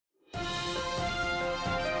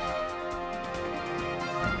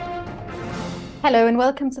Hello and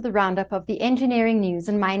welcome to the roundup of the Engineering News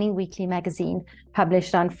and Mining Weekly magazine,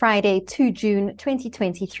 published on Friday, 2 June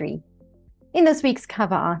 2023. In this week's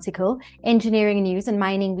cover article, Engineering News and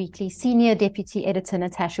Mining Weekly Senior Deputy Editor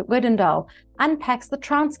Natasha Odendaal unpacks the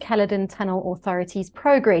Trans-Caledon Tunnel Authority's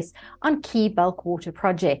progress on key bulk water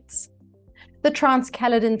projects. The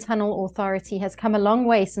Trans-Caledon Tunnel Authority has come a long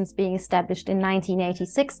way since being established in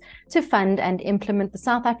 1986 to fund and implement the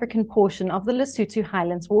South African portion of the Lesotho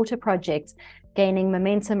Highlands Water Project, gaining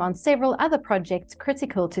momentum on several other projects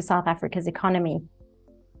critical to South Africa's economy.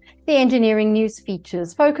 The Engineering News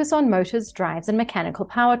features focus on motors, drives, and mechanical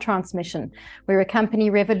power transmission, where a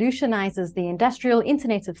company revolutionizes the industrial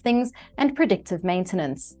Internet of Things and predictive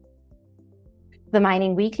maintenance. The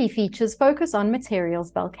Mining Weekly features focus on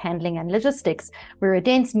materials, bulk handling, and logistics, where a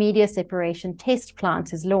dense media separation test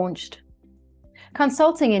plant is launched.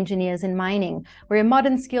 Consulting engineers in mining, where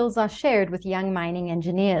modern skills are shared with young mining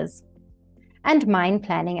engineers. And mine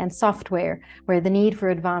planning and software, where the need for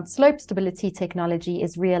advanced slope stability technology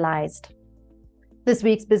is realized. This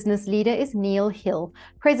week's business leader is Neil Hill,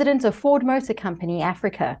 president of Ford Motor Company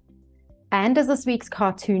Africa. And as this week's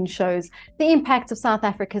cartoon shows, the impact of South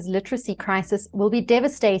Africa's literacy crisis will be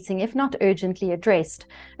devastating if not urgently addressed.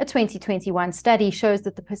 A 2021 study shows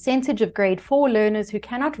that the percentage of grade 4 learners who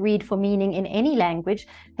cannot read for meaning in any language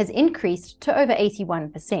has increased to over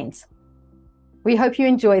 81%. We hope you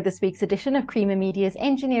enjoy this week's edition of Creamer Media's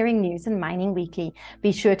Engineering News and Mining Weekly.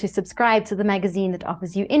 Be sure to subscribe to the magazine that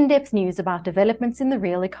offers you in-depth news about developments in the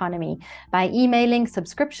real economy by emailing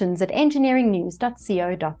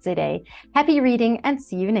subscriptions@engineeringnews.co.za. Happy reading and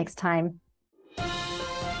see you next time.